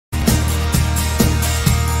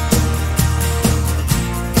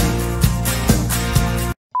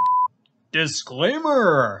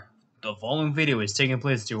Disclaimer! The following video is taking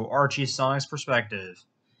place through Archie Sonic's perspective,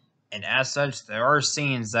 and as such, there are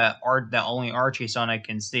scenes that only Archie Sonic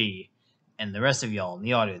can see, and the rest of y'all in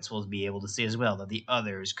the audience will be able to see as well that the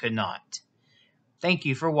others could not. Thank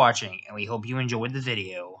you for watching, and we hope you enjoyed the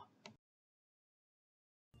video.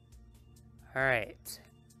 Alright.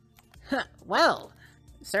 Huh, well,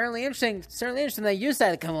 certainly interesting that you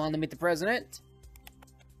decided to come along to meet the president.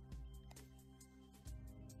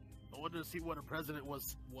 I wanted to see what a president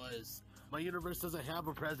was. My universe doesn't have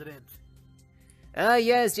a president.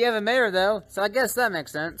 Yes, you have a mayor though, so I guess that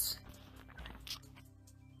makes sense.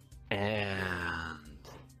 And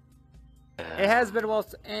it has been a while,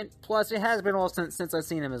 and plus it has been a while since I've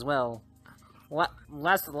seen him as well.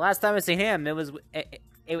 Last time I seen him, it was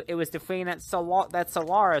defeating that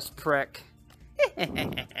Solaris prick.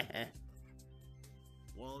 and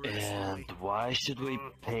why should we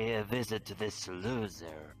pay a visit to this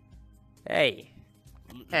loser? Hey,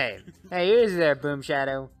 easy there, Boom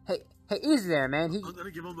Shadow. Hey, easy there, man. I'm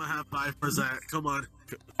gonna give him a half five for that. Come on.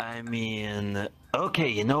 I mean, okay,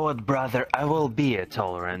 you know what, brother? I will be a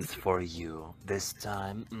tolerance for you this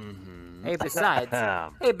time. Hey, besides,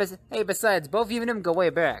 besides, both you and him go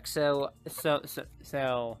way back. So, you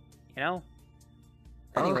know.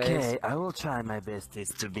 Anyways. Okay, I will try my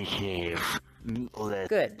bestest to behave.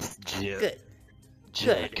 Let's Good.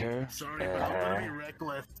 Joker. Sorry, but I'm gonna be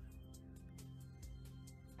reckless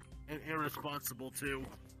and irresponsible too.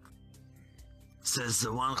 Says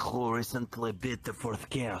the one who recently beat the fourth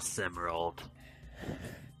Chaos Emerald.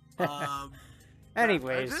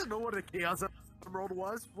 Anyways. I didn't know what a Chaos Emerald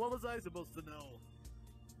was. What was I supposed to know?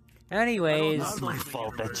 Anyways. It's my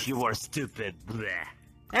fault that you are stupid. Bleh.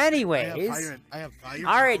 Anyways. I have fire.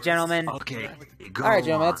 Alright, gentlemen. Okay, go Alright,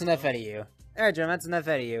 gentlemen, on. that's enough out of you. Alright, gentlemen, that's enough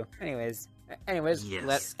out of you. Anyways,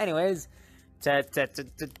 Yes.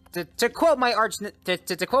 to quote my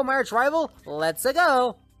arch rival, let's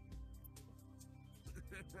go.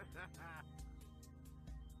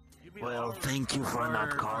 Well, thank you for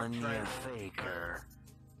not calling me a faker.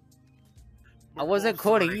 I wasn't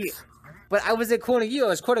quoting you, but I wasn't quoting you. I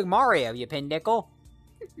was quoting Mario, you pindickle.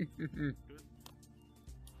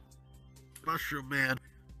 Mushroom Man.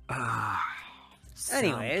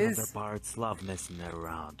 Anyways. Some counterparts love messing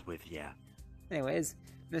around with ya. Anyways,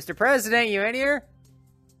 Mr. President, you in here?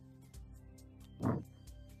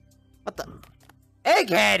 What the?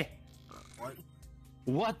 Egghead!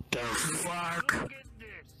 What the fuck? Look at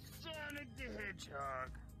this, Sonic the Hedgehog.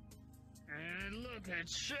 And look at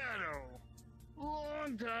Shadow.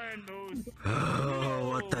 Long time no see. Oh,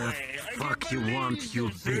 what the fuck you want, you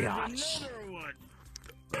bitch?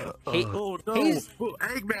 Oh no!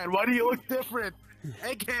 Eggman, why do you look different?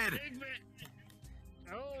 Egghead! Eggman.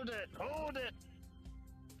 Hold it.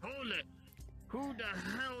 Who the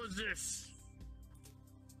hell is this?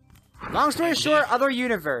 Long story short, other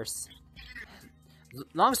universe.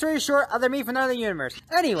 Long story short, other me from another universe.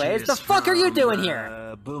 Anyways, the fuck are you doing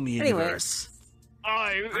here? Boom Universe.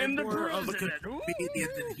 I am the more of a president. comedian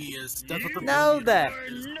than he is. That's what the Know movie that.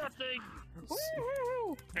 is. Nothing.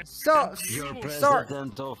 So, You're sorry.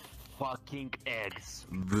 president of fucking eggs.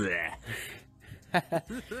 Bleh.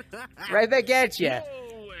 Right back at ya. No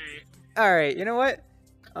way. Alright, you know what?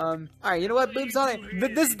 Alright, you know what, Boom Sonic?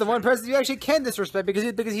 This is the one person you actually can disrespect because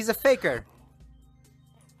he's a faker.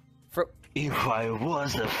 If I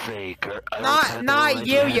was a faker, I Not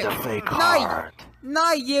you, a fake heart.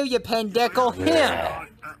 Not you, you pendeckle, him!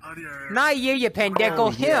 Not you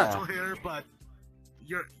pendeckle, him! yeah. Hair, but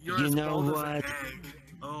you're You as know bald as an what? egg.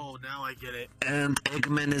 Oh, now I get it. And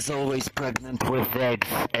Eggman is always pregnant with eggs,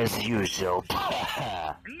 as usual. No way.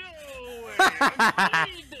 I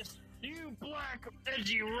need this. You black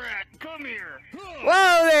edgy rat. Come here.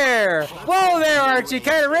 Whoa there, Archie,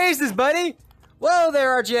 kinda racist, buddy! Whoa there,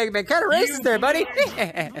 Archie Eggman, kinda racist there, buddy!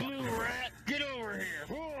 Blue rat. Get over here.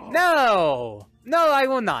 Whoa. No, I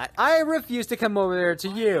will not. I refuse to come over there to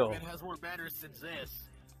you. It has more manners than this.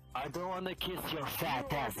 I don't want to kiss your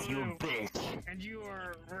fat ass, you bitch. And you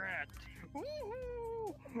are a rat.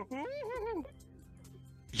 Woohoo!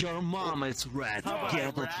 Your mom is rat.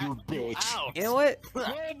 Get it, you bitch. You know what?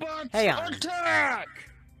 Robots Hang on. attack!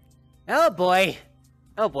 Oh boy.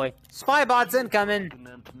 Spy bots incoming.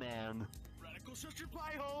 Pregnant man. Radical shut your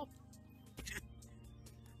pie hole.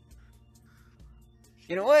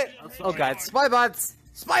 You know what? Oh god, spy bots!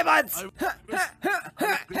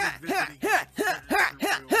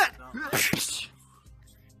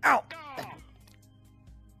 Ow!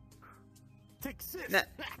 Take six. Nah.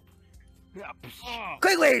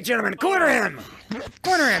 Quickly, gentlemen, corner him!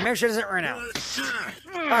 Corner him, make sure he doesn't run out.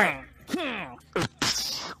 Alright.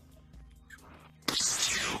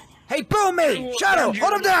 Hey, boom me! Shadow,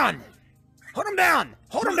 hold him down! Hold him down!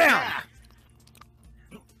 Hold him down!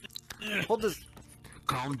 Hold this.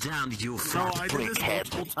 Calm down, you No, fat I did this brickhead.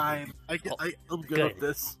 multiple time. I'm good Good. at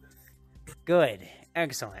this. Good.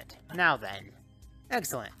 Excellent. Now then.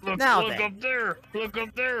 Excellent. Look, Now look then. up there. Look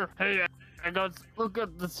up there. Hey, I got. Look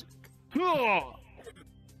at this. Oh,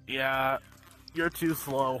 Yeah, you're too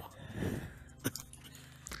slow.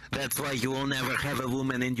 That's why you will never have a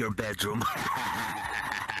woman in your bedroom.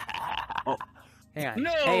 Hang on.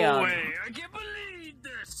 no Hey, way! I can't believe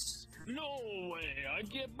this. No way! I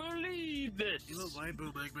can't believe this. Even my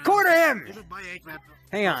boom Eggman. Corner him! Even my Eggman.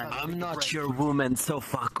 Hang on. I'm not your woman, so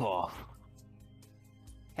fuck off.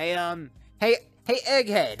 Hey,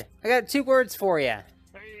 Egghead. I got 2 words for you.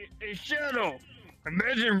 Hey, Shadow.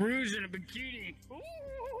 Imagine Rouge in a bikini.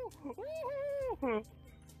 Ooh.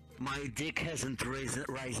 My dick hasn't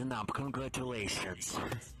risen up. Congratulations.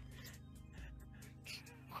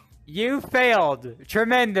 You failed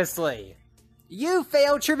tremendously. You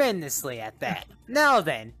failed tremendously at that. Now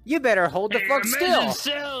then, you better hold the Hey, fuck imagine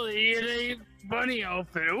still. Sally in a bunny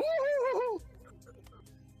outfit. Ooh.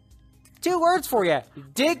 2 words for you.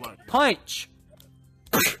 Dick punch.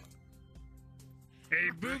 Hey,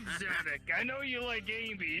 Boob Sonic, I know you like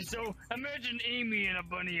Amy, so imagine Amy in a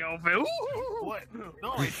bunny outfit. Ooh. What?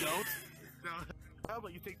 No, I don't. No. How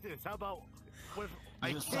about you take this? How about when I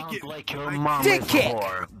You kick sound it? like your I mom Dick is kick.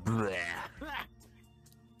 whore. Bleh.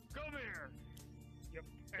 Come here, you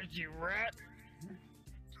edgy rat.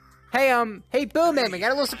 Hey, Boom Man, we got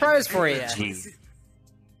a little surprise for you. Jeez.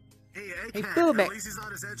 Hey, Hey, Eggman, Boom at Egg. least he's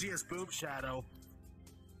not as edgy as Boom Shadow.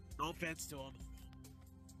 No offense to him.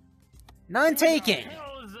 None taken. What the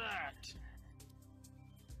hell is that?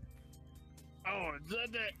 Oh, is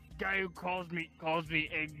that guy who calls me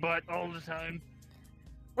egg butt all the time?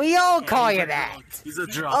 We all call He's you a that. drunk. He's a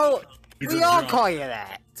drunk. Oh, He's we a all drunk. call you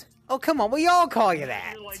that. Oh, come on, we all call you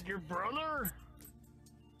that. You're like your brother?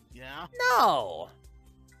 Yeah? No.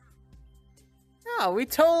 No, we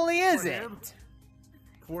totally him? isn't.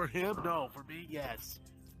 For him, no. For me, yes.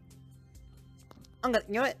 I'm gonna,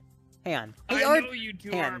 you know what? Hang on. Hey, I know you two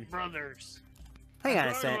hang are on. brothers. Hang on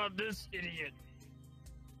a Talk sec. about this idiot.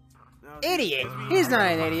 No, Idiot. it's me. He's not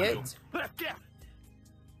an idiot. Yeah.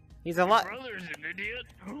 He's a lot. Brother's an idiot.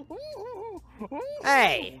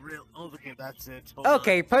 Hey. Oh, real. Oh, okay, that's it. Hold on.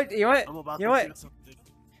 Okay, put. You know I'm what? about You know to do what? something.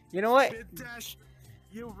 You know what? Bit dash,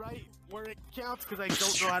 you right where it counts because I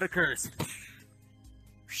don't know how to curse.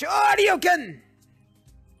 Shoryuken!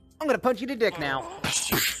 I'm gonna punch you in the dick now.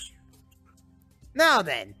 Now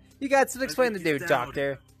then, you got some explaining to do, Down.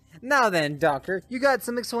 Doctor. Now then, Doctor, you got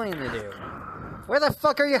some explaining to do. Where the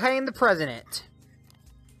fuck are you hiding the president?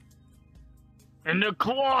 In the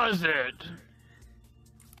closet.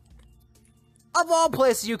 Of all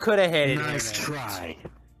places you could have hidden Nice him in. try.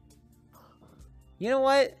 You know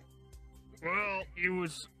what? Well,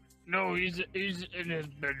 he's in his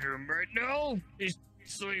bedroom right now. He's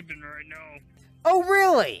sleeping right now. Oh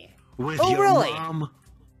really? With Oh, your really? mom?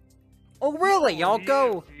 Oh really? Y'all He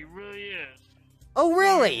go. is. He really is. Oh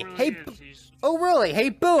really? He really Hey. is. He's- Oh really? Hey,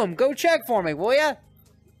 boom! Go check for me, will ya?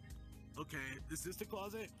 Okay, is this the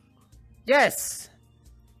closet? Yes.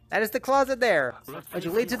 That is the closet there. Looks Would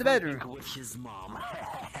you like lead to the he's bedroom? sleeping with his mom.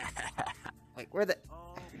 Like where the?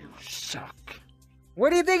 Oh, Suck.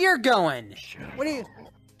 Where do you think you're going? What do you?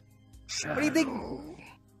 What do you think?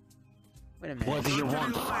 Wait a minute. What do you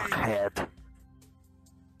want, fuckhead?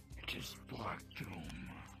 It is Black Doom.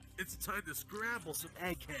 it's time to scramble some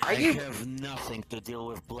egghead. Are I you- have nothing to deal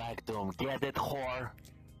with Black Doom. Get it, whore?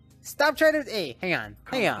 Stop trying to. Hey, hang on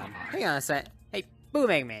a sec. Hey, Boom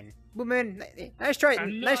Eggman. Boom Man, nice try.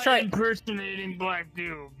 I'm Nice not try. impersonating Black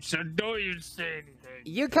Doom, so don't you say anything.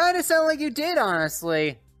 You kind of sound like you did,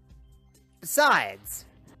 honestly. Besides,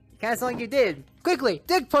 you kind of sound like you did. Quickly,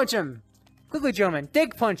 dick punch him. Quickly, gentlemen,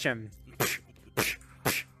 dick punch him.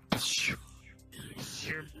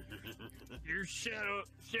 Your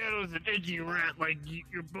shadow's an edgy rat, like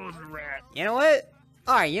you're both a rat. You know what?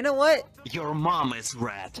 All right, you know what? Your mom is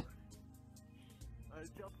rat. I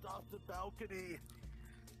jumped off the balcony.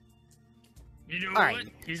 You know All right. what?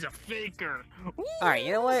 He's a faker. All right,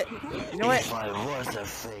 you know what? You know what? If I was a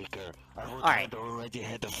faker, I would Alright. have already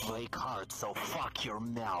had a fake heart, so fuck your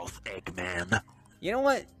mouth, Eggman. You know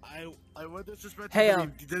what? I went disrespectful. Hey,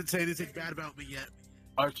 You didn't say anything bad about me yet.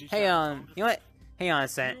 Archie. Hey, you know what? Hang on a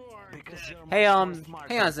sec. You are Because dead. your Hey, mom was smarter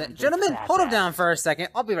hang on a than sec. this Gentlemen, fat hold him ass. down for a second.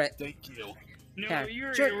 I'll be right. Thank you. No, Yeah.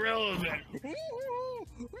 you're Sure. irrelevant.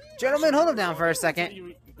 Gentlemen, hold him down for a So second.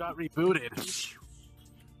 you got rebooted.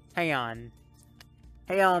 Hang on.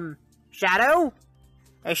 Hey, Shadow?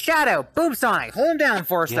 Hey, Shadow, Boom Sonic, hold him down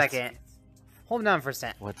for a Yes. second. hold on for a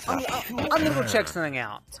sec. What's I'm up? gonna go check something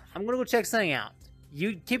out.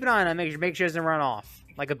 You keep an eye on him, make sure he doesn't run off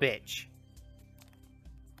like a bitch.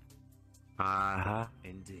 Uh-huh,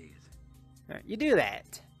 indeed. Alright, you do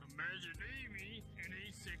that. Imagine Amy and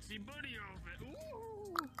a sexy buddy outfit.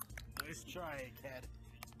 Ooh. Nice try, kid.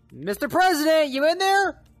 Mr. President, you in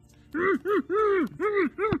there?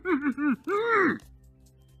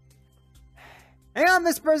 Hang on,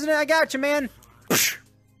 Mr. President, I got you, man.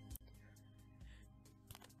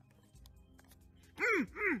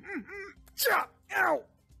 Ow!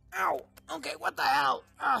 Ow! Okay, what the hell?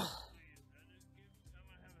 Ugh.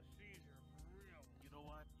 You know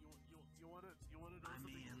what? You wanna know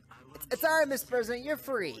something? It's alright, Mr. President, you're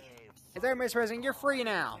free. It's alright, Mr. President, you're free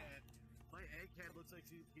now. My egghead looks like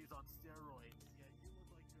he's on steroids. Yeah, you look like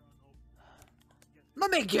you're on.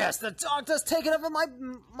 Let me guess, the doctor's taken over my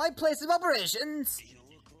place of operations.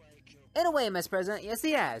 In a way, Mr. President, yes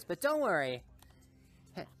he has, but don't worry.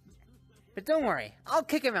 I'll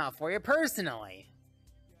kick him out for you personally.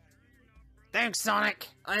 Thanks, Sonic.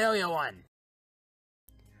 I owe you one.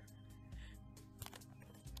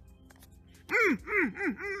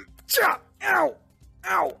 Ow!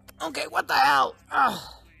 Ow! Okay, what the hell? Ugh.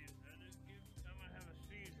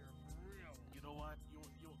 You know what?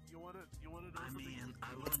 You wanna know something?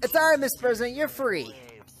 It's alright, Mr. President, you're free.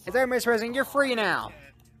 It's alright, Mr. President, you're free now.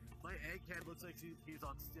 My egghead looks like he's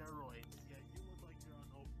on steroids. Yeah, you look like you're on.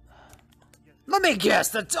 Let me guess,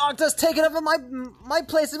 the doctor's taken over my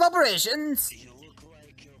place of operations.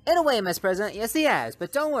 In a way, Mr. President, yes he has,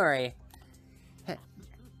 but don't worry.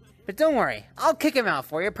 I'll kick him out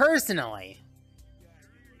for you personally.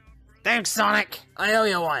 Thanks, Sonic. I owe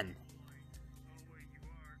you one.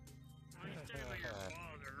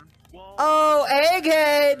 Well, Oh,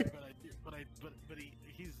 Egghead!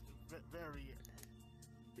 he's very,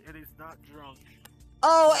 and he's not drunk.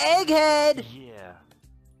 Oh, Egghead! Yeah.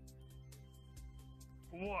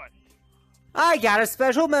 What? I got a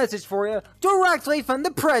special message for you, directly from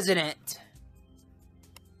the President.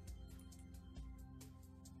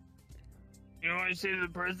 You know what I say to the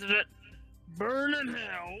president? Burn in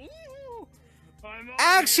hell. Ooh.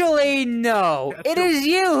 Actually, no. It is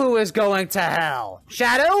you who is going to hell.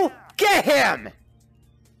 Shadow, get him!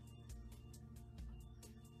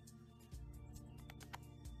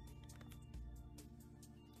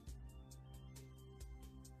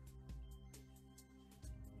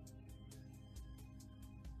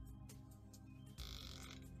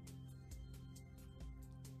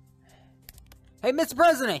 Hey, Mr.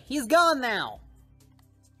 President, he's gone now.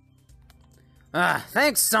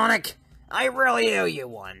 Thanks, Sonic. I really owe you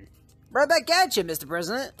one. Right back at you, Mr.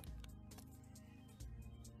 President.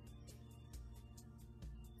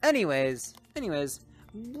 Anyways,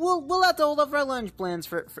 we'll have to hold up our lunch plans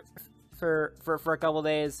for a couple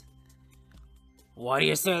days. Why do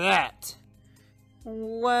you say that?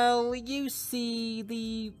 Well, you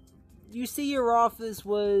see your office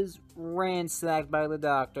was ransacked by the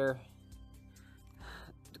doctor.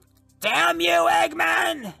 Damn you,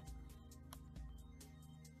 Eggman!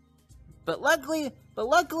 But luckily,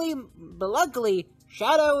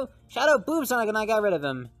 Shadow Boom Sonic and I got rid of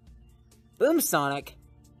him. Boom Sonic?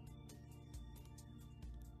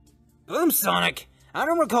 I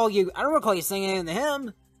don't recall you saying anything to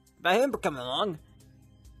him about him coming along.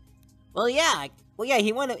 Well, yeah,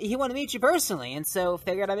 he wanted to meet you personally, and so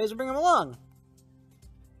figured I may as well bring him along.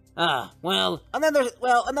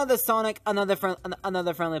 Another Sonic, another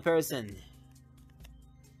friendly person.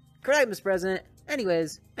 Correct, Mr. President.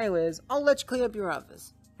 Anyways, I'll let you clean up your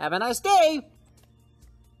office. Have a nice day!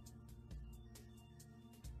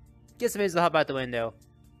 Get some to hop out the window.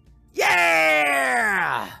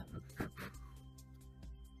 Yeah!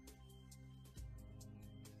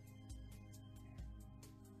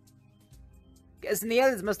 Guessing the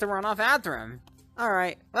others must have run off after him.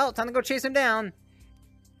 Alright, well, time to go chase him down.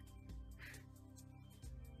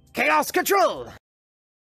 Chaos Control!